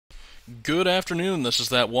Good afternoon. This is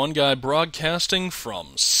that one guy broadcasting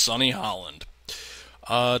from sunny Holland.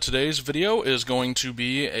 Today's video is going to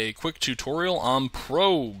be a quick tutorial on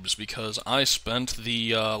probes because I spent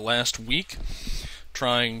the last week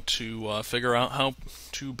trying to figure out how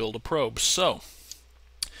to build a probe. So,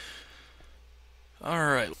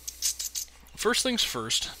 alright. First things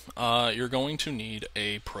first, you're going to need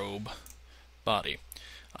a probe body.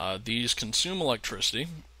 These consume electricity,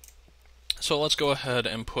 so let's go ahead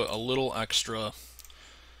and put a little extra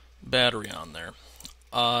battery on there.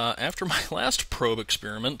 After my last probe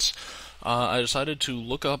experiments, I decided to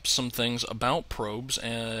look up some things about probes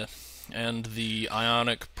and the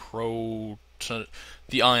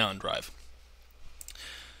the ion drive.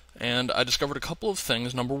 And I discovered a couple of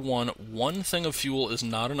things. Number one thing of fuel is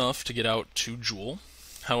not enough to get out 2 joule.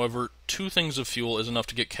 However, 2 things of fuel is enough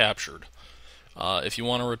to get captured. If you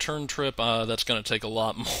want a return trip, that's going to take a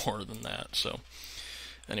lot more than that. So,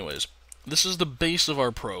 anyways, this is the base of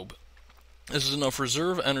our probe. This is enough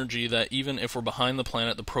reserve energy that even if we're behind the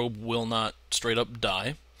planet, the probe will not straight up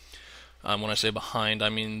die. When I say behind, I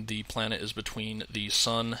mean the planet is between the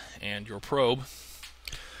sun and your probe.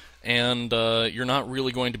 And you're not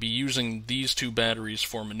really going to be using these 2 batteries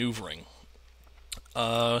for maneuvering.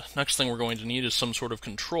 Next thing we're going to need is some sort of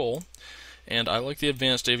control. And I like the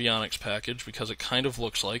Advanced Avionics package because it kind of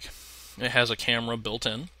looks like it has a camera built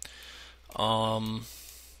in.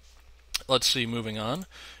 Let's see, moving on.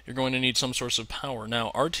 You're going to need some source of power.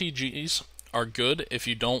 Now, RTGs are good if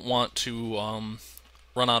you don't want to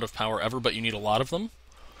run out of power ever, but you need a lot of them.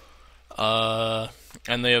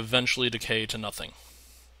 And they eventually decay to nothing.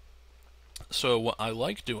 So what I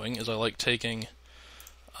like doing is I like taking,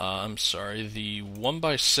 the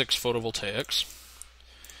 1x6 photovoltaics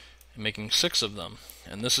and making 6 of them.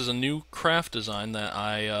 And this is a new craft design that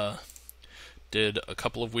I did a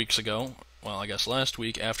couple of weeks ago. Well, I guess last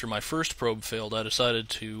week. After my first probe failed, I decided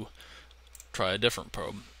to try a different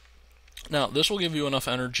probe. Now, this will give you enough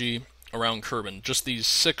energy around Kerbin. Just these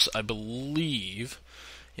 6, I believe.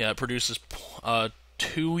 Yeah, it produces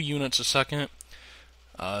 2 units a second.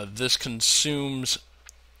 This consumes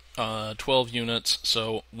 12 units,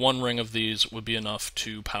 so 1 ring of these would be enough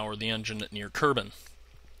to power the engine near Kerbin.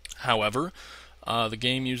 However, the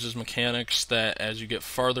game uses mechanics that as you get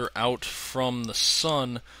farther out from the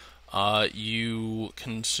sun, you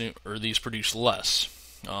consume, or these produce less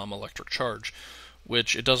electric charge,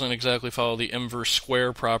 which it doesn't exactly follow the inverse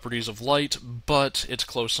square properties of light, but it's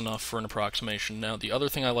close enough for an approximation. Now, the other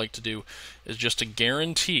thing I like to do is just to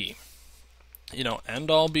guarantee,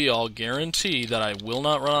 end all be all, guarantee that I will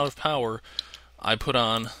not run out of power, I put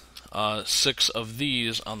on 6 of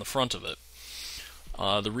these on the front of it.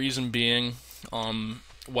 The reason being,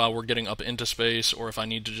 while we're getting up into space, or if I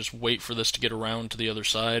need to just wait for this to get around to the other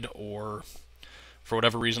side, or for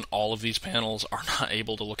whatever reason all of these panels are not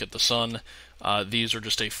able to look at the sun, these are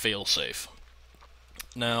just a fail-safe.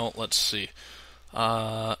 Now, let's see.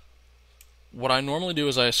 What I normally do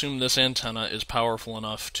is I assume this antenna is powerful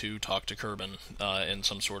enough to talk to Kerbin in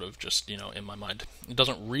some sort of just, in my mind. It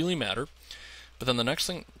doesn't really matter. But then the next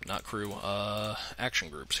thing, not crew, action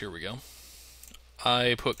groups, here we go.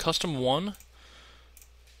 I put custom 1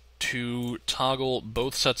 to toggle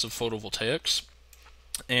both sets of photovoltaics,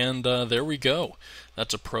 and there we go.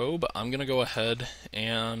 That's a probe. I'm going to go ahead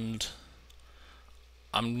and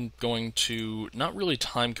I'm going to not really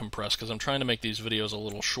time compress because I'm trying to make these videos a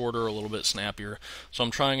little shorter, a little bit snappier, so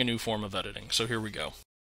I'm trying a new form of editing. So here we go.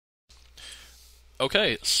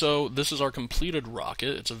 Okay, so this is our completed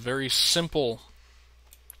rocket. It's a very simple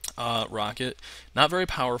rocket, not very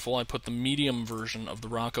powerful. I put the medium version of the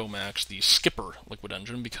Rockomax, the Skipper liquid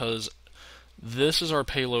engine, because this is our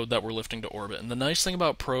payload that we're lifting to orbit. And the nice thing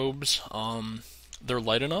about probes, they're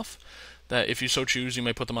light enough that if you so choose, you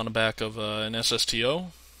may put them on the back of an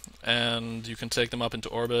SSTO, and you can take them up into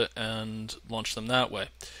orbit and launch them that way.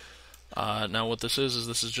 Now what this is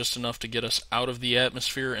this is just enough to get us out of the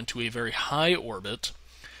atmosphere into a very high orbit,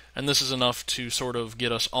 and this is enough to sort of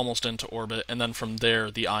get us almost into orbit, and then from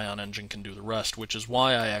there the ion engine can do the rest, which is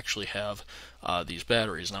why I actually have these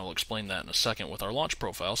batteries, and I will explain that in a second with our launch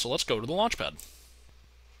profile. So let's go to the launch pad.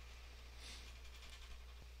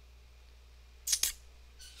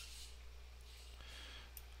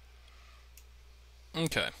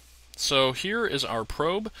 Okay, so here is our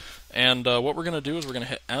probe, and what we're going to do is we're going to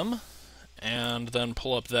hit M, and then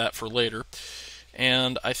pull up that for later.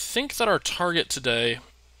 And I think that our target today...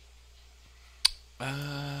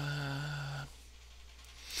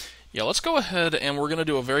 yeah, let's go ahead and we're going to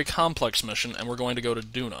do a very complex mission, and we're going to go to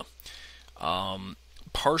Duna.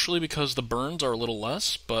 partially because the burns are a little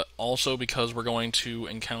less, but also because we're going to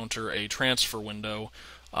encounter a transfer window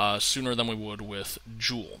sooner than we would with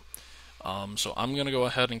Jool. So I'm going to go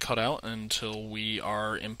ahead and cut out until we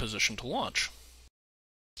are in position to launch.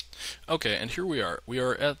 Okay, and here we are. We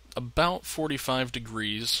are at about 45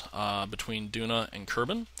 degrees between Duna and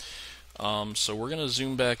Kerbin. So we're going to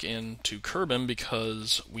zoom back into Kerbin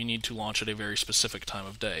because we need to launch at a very specific time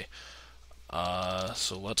of day.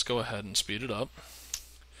 So let's go ahead and speed it up.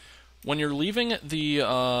 When you're leaving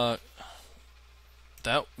the...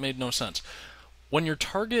 that made no sense. When your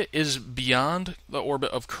target is beyond the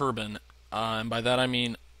orbit of Kerbin, and by that I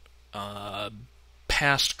mean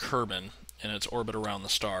past Kerbin in its orbit around the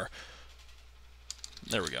star.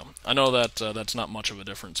 There we go. I know that that's not much of a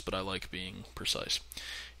difference, but I like being precise.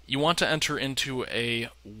 You want to enter into a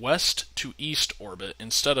west to east orbit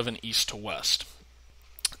instead of an east to west.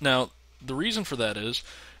 Now, the reason for that is,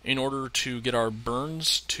 in order to get our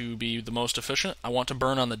burns to be the most efficient, I want to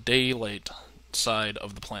burn on the daylight side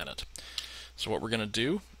of the planet. So what we're going to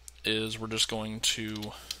do is we're just going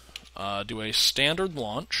to do a standard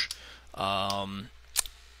launch.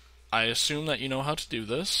 I assume that you know how to do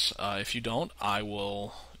this. If you don't, I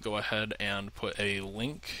will go ahead and put a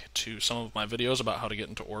link to some of my videos about how to get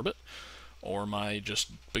into orbit, or my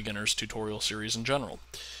just beginner's tutorial series in general.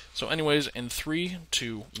 So anyways, in 3,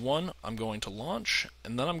 2, 1, I'm going to launch,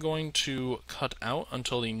 and then I'm going to cut out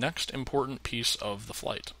until the next important piece of the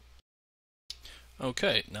flight.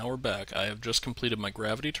 Okay, now we're back. I have just completed my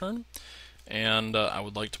gravity turn, and I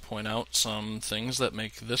would like to point out some things that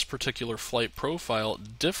make this particular flight profile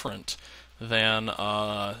different than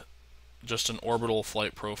just an orbital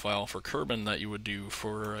flight profile for Kerbin that you would do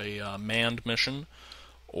for a manned mission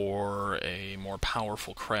or a more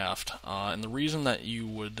powerful craft. And the reason that you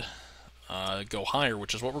would go higher,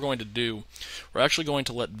 which is what we're going to do, we're actually going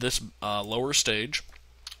to let this lower stage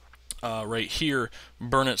right here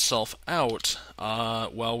burn itself out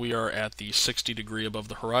while we are at the 60 degree above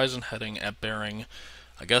the horizon, heading at bearing,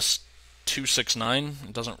 I guess, 269.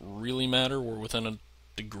 It doesn't really matter. We're within a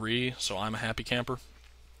degree, so I'm a happy camper.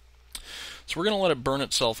 So we're going to let it burn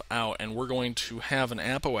itself out, and we're going to have an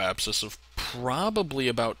apoapsis of probably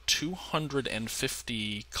about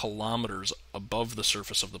 250 kilometers above the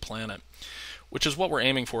surface of the planet, which is what we're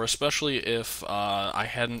aiming for, especially if I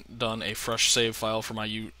hadn't done a fresh save file for my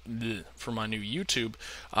new YouTube.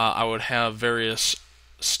 I would have various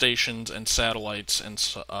stations and satellites and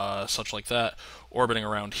such like that orbiting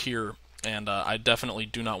around here, and I definitely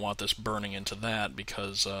do not want this burning into that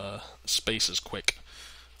because space is quick.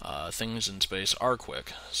 Things in space are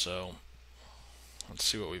quick. So let's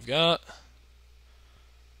see what we've got.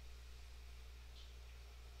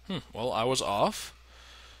 Well, I was off.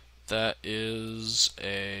 That is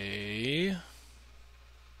a...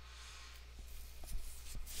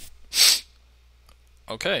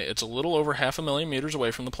 Okay, it's a little over 500,000 meters away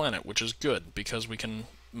from the planet, which is good, because we can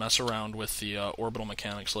mess around with the orbital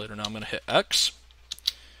mechanics later. Now I'm going to hit X.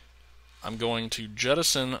 I'm going to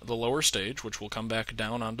jettison the lower stage, which will come back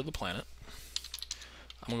down onto the planet.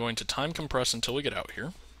 I'm going to time compress until we get out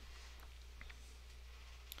here.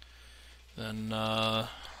 Then we're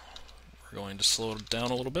going to slow it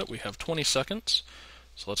down a little bit. We have 20 seconds.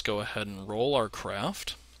 So let's go ahead and roll our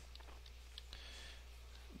craft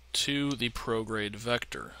to the prograde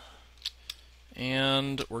vector.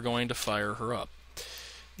 And we're going to fire her up.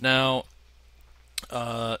 Now,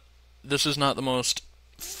 this is not the most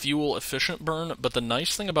fuel efficient burn, but the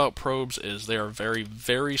nice thing about probes is they are very,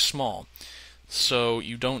 very small. So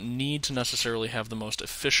you don't need to necessarily have the most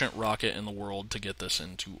efficient rocket in the world to get this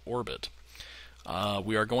into orbit.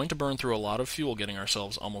 We are going to burn through a lot of fuel getting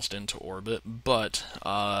ourselves almost into orbit, but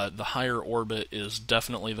the higher orbit is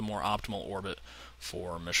definitely the more optimal orbit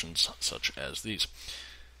for missions such as these.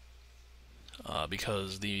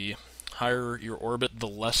 Because the higher your orbit, the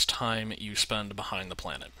less time you spend behind the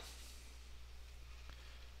planet.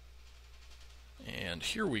 And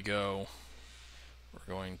here we go.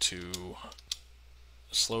 We're going to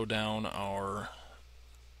slow down our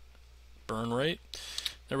burn rate.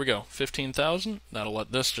 There we go, 15,000. That'll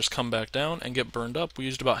let this just come back down and get burned up. We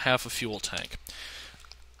used about half a fuel tank.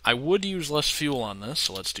 I would use less fuel on this,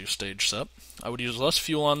 so let's do stage set. I would use less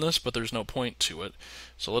fuel on this, but there's no point to it.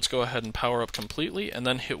 So let's go ahead and power up completely, and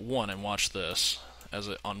then hit 1 and watch this as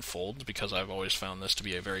it unfolds, because I've always found this to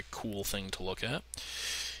be a very cool thing to look at.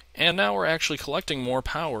 And now we're actually collecting more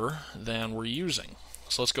power than we're using.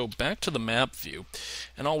 So let's go back to the map view,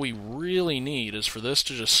 and all we really need is for this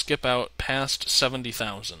to just skip out past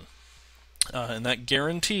 70,000. And that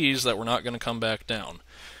guarantees that we're not going to come back down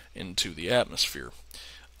into the atmosphere.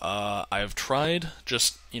 I've tried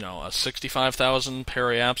just, a 65,000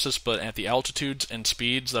 periapsis, but at the altitudes and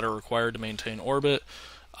speeds that are required to maintain orbit,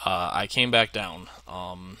 I came back down,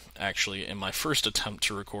 actually, in my first attempt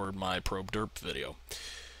to record my probe derp video.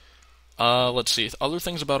 Let's see, other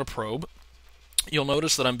things about a probe. You'll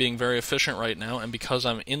notice that I'm being very efficient right now, and because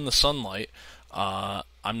I'm in the sunlight,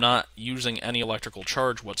 I'm not using any electrical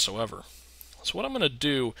charge whatsoever. So what I'm going to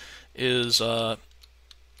do is I'm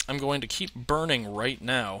going to keep burning right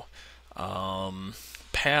now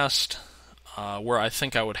past where I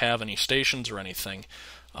think I would have any stations or anything,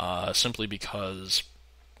 simply because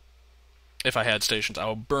if I had stations, I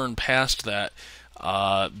would burn past that,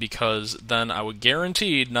 because then I would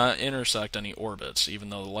guaranteed not intersect any orbits, even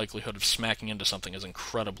though the likelihood of smacking into something is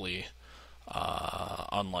incredibly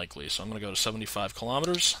unlikely. So I'm going to go to 75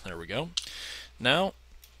 kilometers. There we go. Now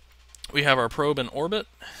we have our probe in orbit.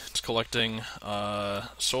 It's collecting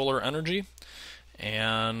solar energy,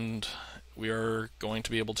 and we are going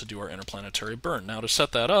to be able to do our interplanetary burn. Now to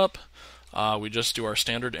set that up, we just do our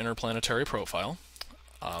standard interplanetary profile.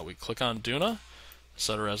 We click on Duna,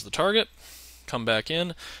 set her as the target, come back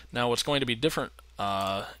in. Now what's going to be different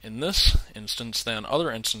in this instance than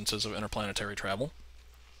other instances of interplanetary travel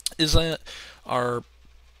is that our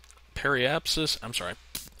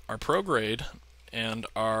our prograde and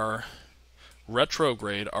our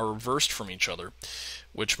retrograde are reversed from each other,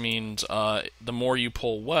 which means the more you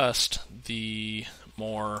pull west, the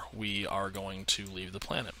more we are going to leave the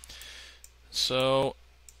planet. So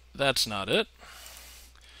that's not it,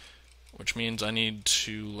 which means I need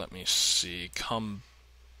to, let me see, come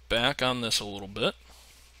back on this a little bit.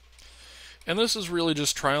 And this is really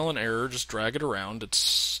just trial and error, just drag it around.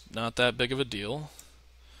 It's not that big of a deal.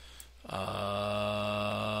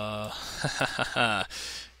 Alright.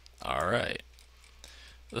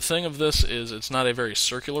 The thing of this is it's not a very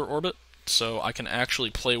circular orbit, so I can actually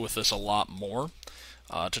play with this a lot more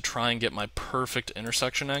to try and get my perfect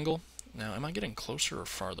intersection angle. Now, am I getting closer or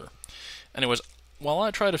farther? Anyways, while I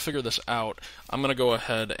try to figure this out, I'm going to go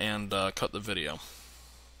ahead and cut the video.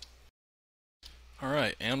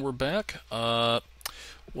 Alright, and we're back.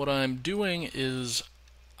 What I'm doing is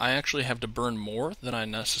I actually have to burn more than I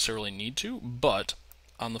necessarily need to, but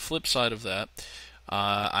on the flip side of that,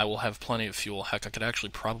 I will have plenty of fuel. Heck, I could actually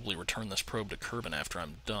probably return this probe to Kerbin after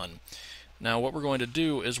I'm done. Now what we're going to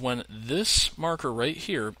do is when this marker right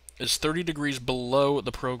here is 30 degrees below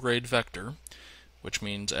the prograde vector, which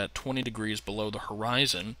means at 20 degrees below the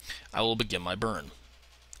horizon, I will begin my burn.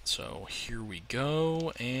 So here we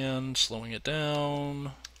go, and slowing it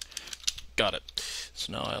down. Got it.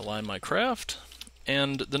 So now I align my craft,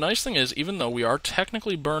 and the nice thing is, even though we are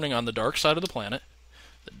technically burning on the dark side of the planet,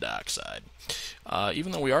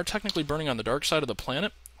 even though we are technically burning on the dark side of the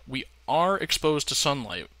planet, we are exposed to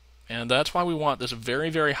sunlight, and that's why we want this very,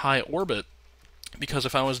 very high orbit, because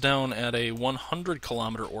if I was down at a 100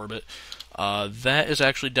 kilometer orbit, that is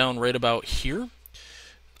actually down right about here.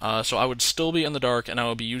 So I would still be in the dark, and I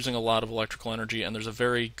would be using a lot of electrical energy, and there's a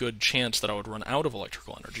very good chance that I would run out of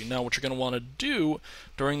electrical energy. Now, what you're going to want to do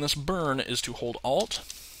during this burn is to hold Alt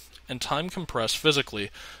and time compress physically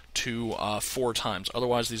to 4 times.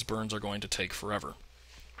 Otherwise, these burns are going to take forever.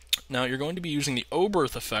 Now, you're going to be using the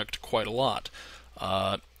Oberth effect quite a lot.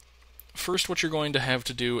 First, what you're going to have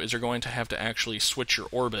to do is you're going to have to actually switch your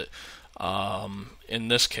orbit, in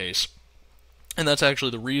this case. And that's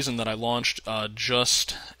actually the reason that I launched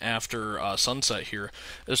just after sunset here,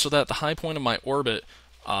 is so that the high point of my orbit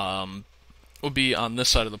would be on this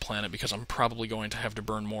side of the planet, because I'm probably going to have to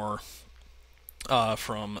burn more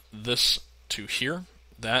from this to here,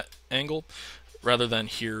 that angle, rather than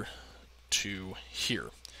here to here.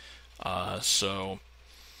 So,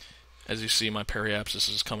 as you see, my periapsis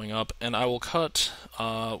is coming up, and I will cut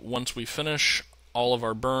once we finish all of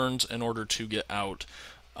our burns in order to get out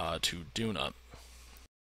to Duna.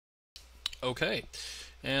 Okay,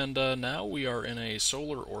 and now we are in a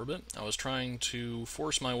solar orbit. I was trying to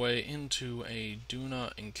force my way into a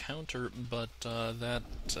Duna encounter, but that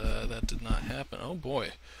did not happen. Oh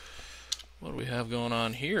boy, what do we have going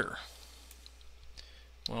on here?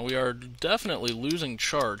 Well, we are definitely losing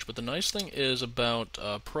charge, but the nice thing is about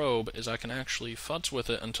probe is I can actually futz with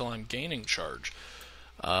it until I'm gaining charge.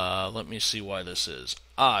 Let me see why this is.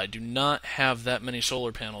 I do not have that many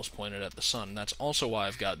solar panels pointed at the sun. That's also why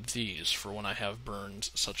I've got these for when I have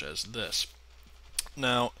burns such as this.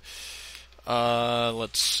 Now,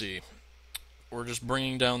 let's see. We're just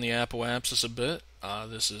bringing down the apoapsis a bit.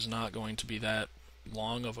 This is not going to be that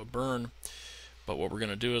long of a burn, but what we're going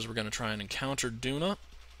to do is we're going to try and encounter Duna.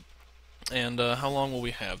 And how long will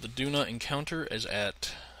we have? The Duna encounter is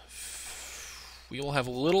at... We will have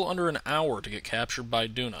a little under an hour to get captured by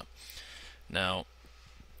Duna. Now,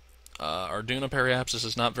 our Duna periapsis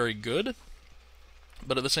is not very good,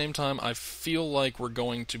 but at the same time, I feel like we're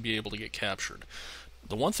going to be able to get captured.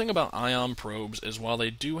 The one thing about ion probes is while they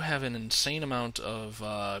do have an insane amount of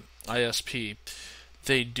ISP,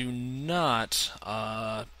 they do not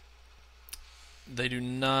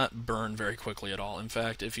burn very quickly at all. In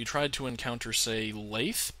fact, if you tried to encounter, say,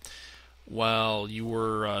 Laythe, while you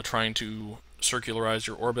were trying to circularize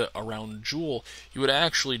your orbit around Jool, you would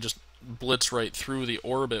actually just blitz right through the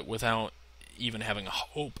orbit without even having a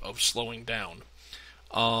hope of slowing down.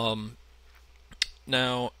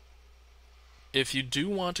 Now, if you do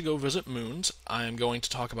want to go visit moons, I am going to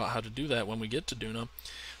talk about how to do that when we get to Duna.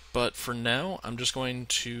 But for now, I'm just going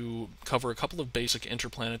to cover a couple of basic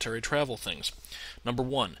interplanetary travel things. Number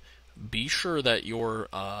one, be sure that your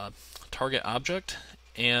target object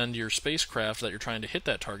and your spacecraft that you're trying to hit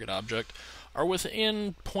that target object are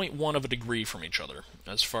within 0.1 of a degree from each other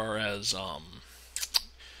as far as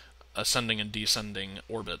ascending and descending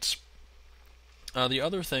orbits. The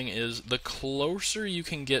other thing is the closer you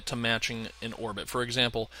can get to matching an orbit. For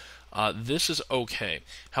example, this is okay.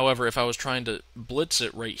 However, if I was trying to blitz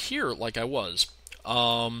it right here like I was,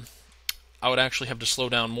 I would actually have to slow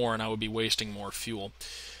down more and I would be wasting more fuel.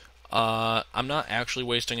 I'm not actually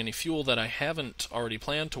wasting any fuel that I haven't already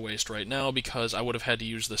planned to waste right now because I would have had to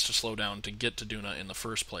use this to slow down to get to Duna in the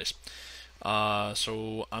first place.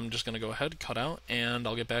 So I'm just going to go ahead, cut out, and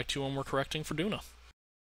I'll get back to you when we're correcting for Duna.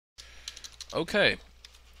 Okay,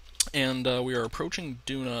 and we are approaching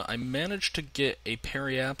Duna. I managed to get a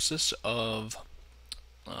periapsis of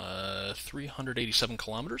 387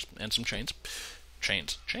 kilometers and some change.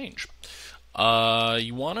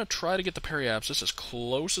 You want to try to get the periapsis as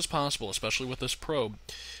close as possible, especially with this probe,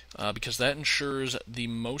 because that ensures the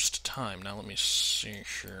most time. Now let me see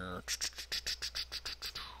here.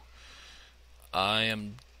 I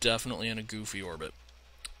am definitely in a goofy orbit.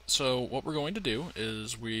 So what we're going to do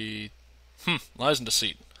is lies in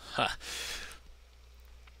deceit. Ha.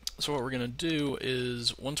 So what we're going to do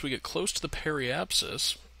is, once we get close to the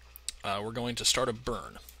periapsis, we're going to start a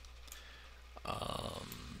burn.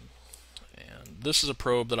 And this is a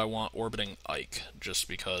probe that I want orbiting Ike, just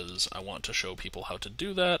because I want to show people how to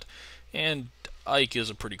do that, and Ike is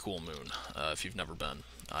a pretty cool moon. If you've never been,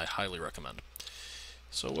 I highly recommend.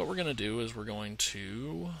 So what we're going to do is we're going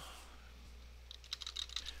to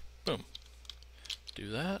boom, do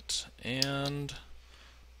that, and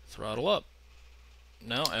throttle up.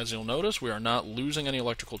 Now, as you'll notice, we are not losing any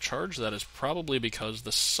electrical charge. That is probably because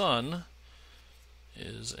the sun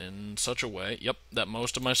is in such a way, that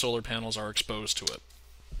most of my solar panels are exposed to it.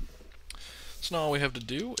 So now all we have to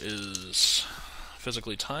do is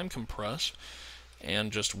physically time compress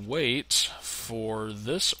and just wait for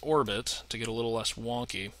this orbit to get a little less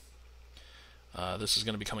wonky. This is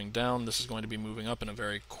going to be coming down. This is going to be moving up in a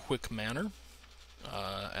very quick manner,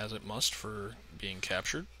 as it must for being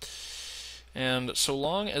captured. And so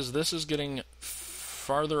long as this is getting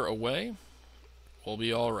farther away, we'll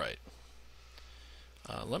be alright.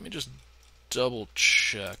 Let me just double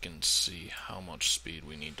check and see how much speed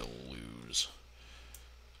we need to lose.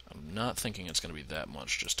 I'm not thinking it's going to be that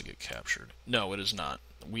much just to get captured. No, it is not.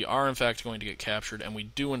 We are in fact going to get captured, and we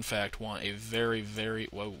do in fact want a very, very...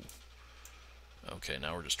 Whoa. Okay,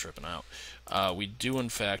 now we're just tripping out. We do in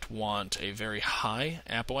fact want a very high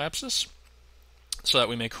apoapsis, so that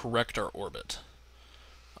we may correct our orbit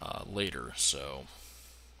later. So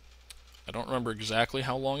I don't remember exactly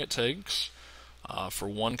how long it takes for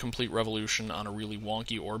one complete revolution on a really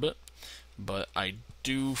wonky orbit, but I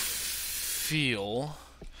do feel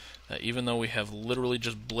that even though we have literally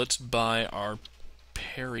just blitzed by our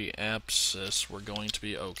periapsis, we're going to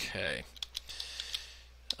be okay.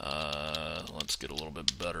 Let's get a little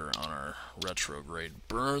bit better on our retrograde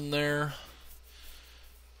burn there.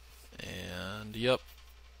 And yeah,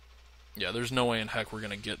 there's no way in heck we're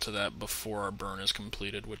going to get to that before our burn is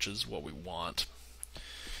completed, which is what we want.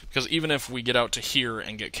 Because even if we get out to here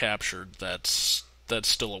and get captured, that's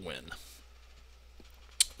still a win.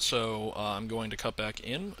 So I'm going to cut back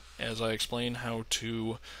in as I explain how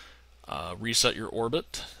to reset your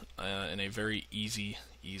orbit in a very easy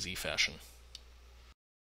fashion.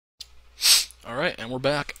 Alright, and we're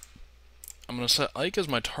back. I'm going to set Ike as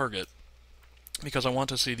my target because I want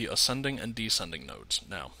to see the ascending and descending nodes.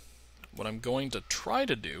 Now, what I'm going to try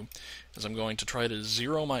to do is I'm going to try to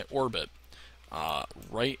zero my orbit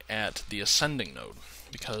right at the ascending node,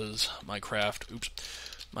 because my craft,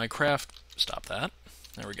 stop that,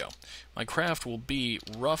 there we go. My craft will be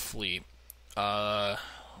roughly, my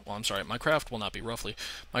craft will not be roughly,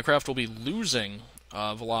 my craft will be losing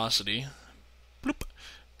velocity, bloop,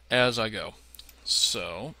 as I go.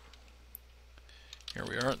 So, here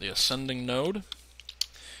we are at the ascending node.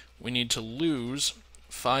 We need to lose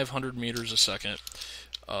 500 meters a second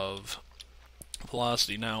of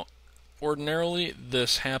velocity. Now, ordinarily,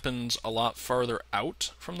 this happens a lot farther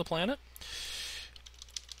out from the planet,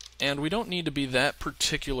 and we don't need to be that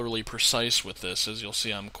particularly precise with this. As you'll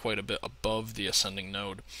see, I'm quite a bit above the ascending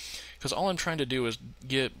node, because all I'm trying to do is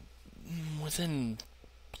get within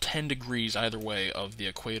 10 degrees either way of the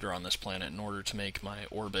equator on this planet in order to make my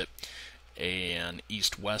orbit an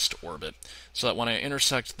east-west orbit, so that when I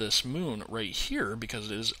intersect this moon right here, because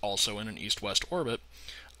it is also in an east-west orbit,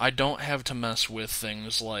 I don't have to mess with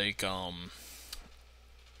things like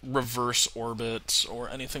reverse orbits or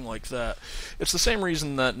anything like that. It's the same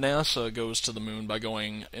reason that NASA goes to the moon by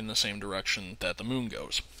going in the same direction that the moon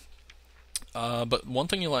goes. But one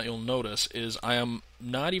thing you'll notice is I am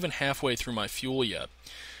not even halfway through my fuel yet.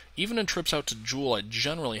 Even in trips out to Jool, I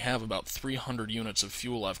generally have about 300 units of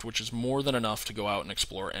fuel left, which is more than enough to go out and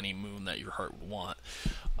explore any moon that your heart would want.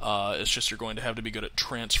 It's just you're going to have to be good at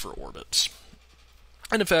transfer orbits.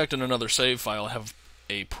 And in fact, in another save file, I have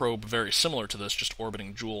a probe very similar to this, just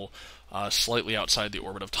orbiting Jool, slightly outside the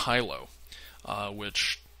orbit of Tylo,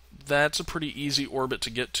 which that's a pretty easy orbit to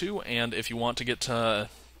get to, and if you want to get to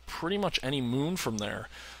pretty much any moon from there,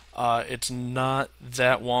 it's not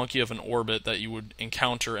that wonky of an orbit that you would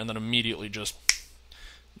encounter and then immediately just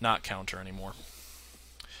not counter anymore.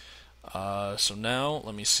 So now,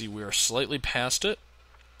 let me see, we are slightly past it.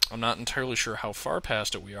 I'm not entirely sure how far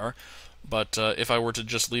past it we are, but if I were to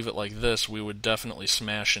just leave it like this, we would definitely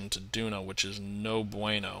smash into Duna, which is no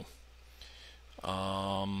bueno.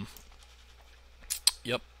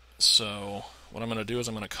 Yep, so what I'm going to do is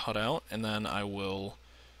I'm going to cut out, and then I will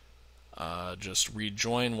just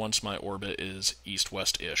rejoin once my orbit is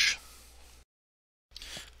east-west-ish.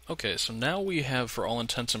 Okay, so now we have, for all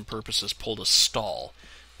intents and purposes, pulled a stall.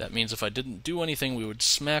 That means if I didn't do anything, we would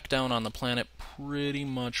smack down on the planet pretty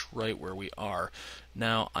much right where we are.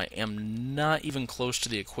 Now, I am not even close to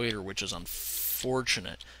the equator, which is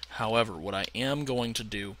unfortunate. However, what I am going to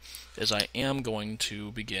do is I am going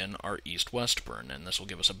to begin our east-west burn, and this will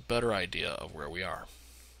give us a better idea of where we are.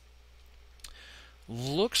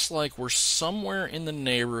 Looks like we're somewhere in the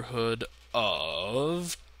neighborhood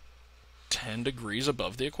of 10 degrees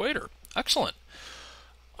above the equator. Excellent.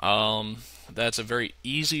 That's a very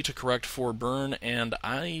easy to correct for burn, and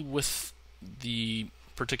I, with the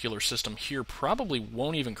particular system here, probably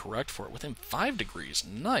won't even correct for it within 5 degrees.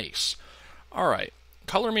 Nice. Alright,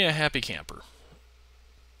 color me a happy camper.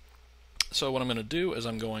 So what I'm going to do is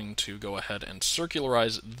I'm going to go ahead and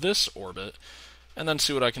circularize this orbit, and then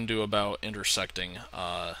see what I can do about intersecting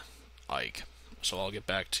Ike. So I'll get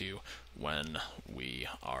back to you when we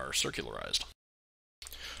are circularized.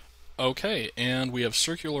 Okay, and we have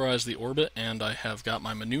circularized the orbit, and I have got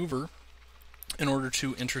my maneuver in order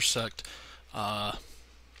to intersect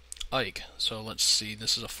Ike. So let's see,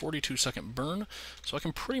 this is a 42-second burn, so I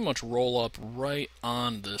can pretty much roll up right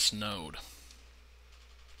on this node.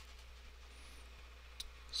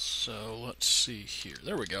 So let's see here.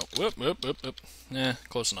 There we go. Whoop, whoop, whoop, whoop.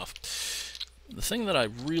 Close enough. The thing that I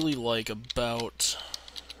really like about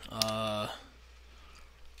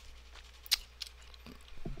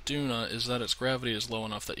Duna is that its gravity is low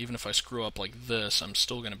enough that even if I screw up like this, I'm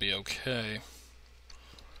still going to be okay.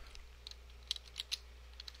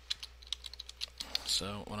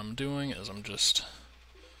 So what I'm doing is I'm just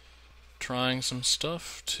trying some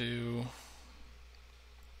stuff to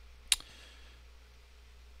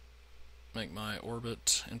make my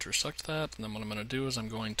orbit intersect that, and then what I'm going to do is I'm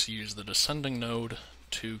going to use the descending node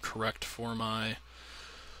to correct for my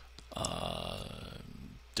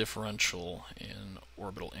differential in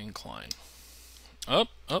orbital incline. Up,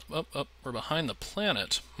 up, up, up. We're behind the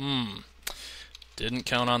planet. Didn't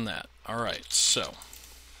count on that. Alright, so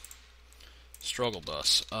struggle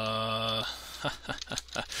bus.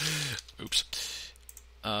 Oops.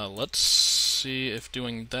 Let's see if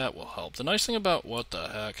doing that will help. The nice thing about what the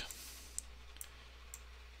heck?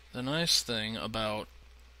 The nice thing about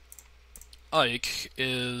Ike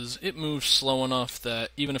is it moves slow enough that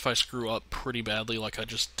even if I screw up pretty badly like I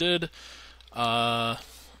just did, I'm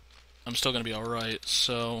still going to be alright,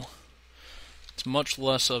 so it's much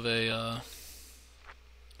less of a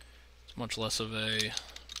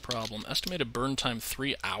problem. Estimated burn time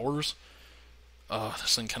 3 hours? Oh,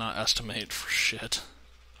 this thing cannot estimate for shit.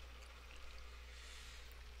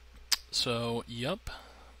 So, yep.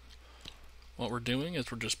 What we're doing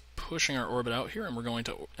is we're just pushing our orbit out here, and we're going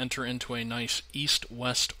to enter into a nice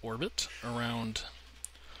east-west orbit around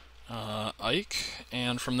Ike,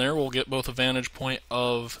 and from there we'll get both a vantage point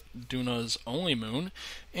of Duna's only moon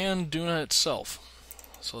and Duna itself.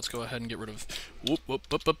 So let's go ahead and get rid of... Whoop, whoop,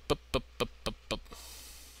 whoop, whoop, whoop, whoop, whoop, whoop.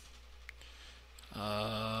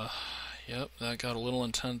 Yep, that got a little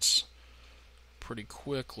intense pretty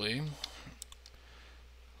quickly.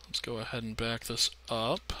 Let's go ahead and back this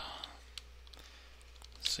up.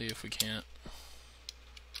 See if we can't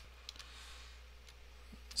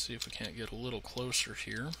get a little closer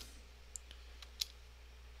here.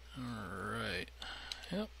 Alright.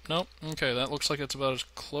 Yep, nope. Okay, that looks like it's about as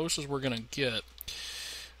close as we're gonna get.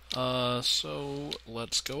 So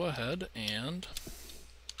let's go ahead and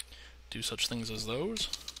do such things as those.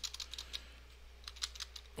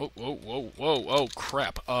 Whoa, whoa, whoa, whoa, oh,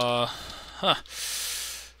 crap. The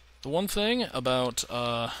one thing about,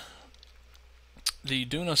 the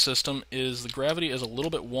Duna system is the gravity is a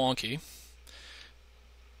little bit wonky.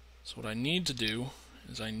 So what I need to do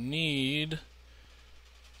is I need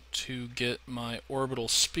to get my orbital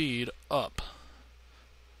speed up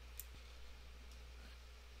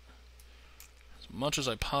as much as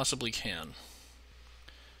I possibly can.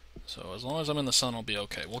 So as long as I'm in the sun, I'll be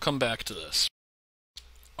okay. We'll come back to this.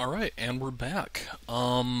 Alright, and we're back.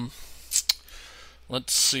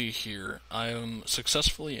 Let's see here. I am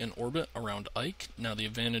successfully in orbit around Ike. Now the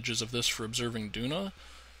advantages of this for observing Duna,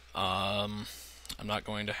 I'm not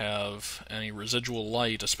going to have any residual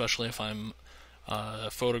light, especially if I'm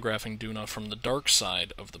photographing Duna from the dark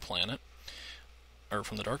side of the planet, or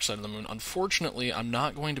from the dark side of the moon. Unfortunately, I'm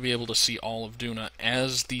not going to be able to see all of Duna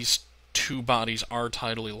as these two bodies are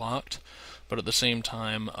tidally locked, but at the same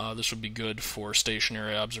time, this would be good for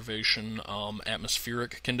stationary observation,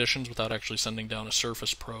 atmospheric conditions without actually sending down a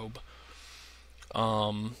surface probe,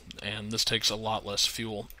 and this takes a lot less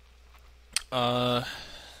fuel. So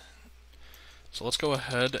let's go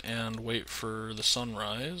ahead and wait for the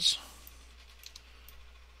sunrise.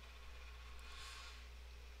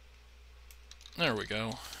 There we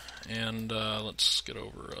go. And let's get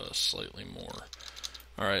over slightly more.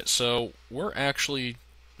 Alright, so we're actually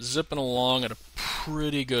zipping along at a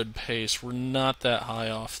pretty good pace. We're not that high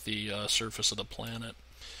off the surface of the planet.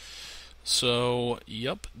 So,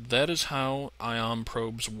 yep, that is how ion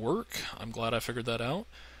probes work. I'm glad I figured that out.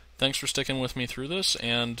 Thanks for sticking with me through this,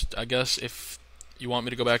 and I guess if you want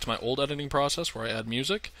me to go back to my old editing process where I add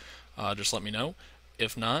music, just let me know.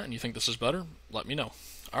 If not, and you think this is better, let me know.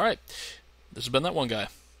 Alright, this has been That One Guy.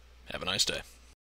 Have a nice day.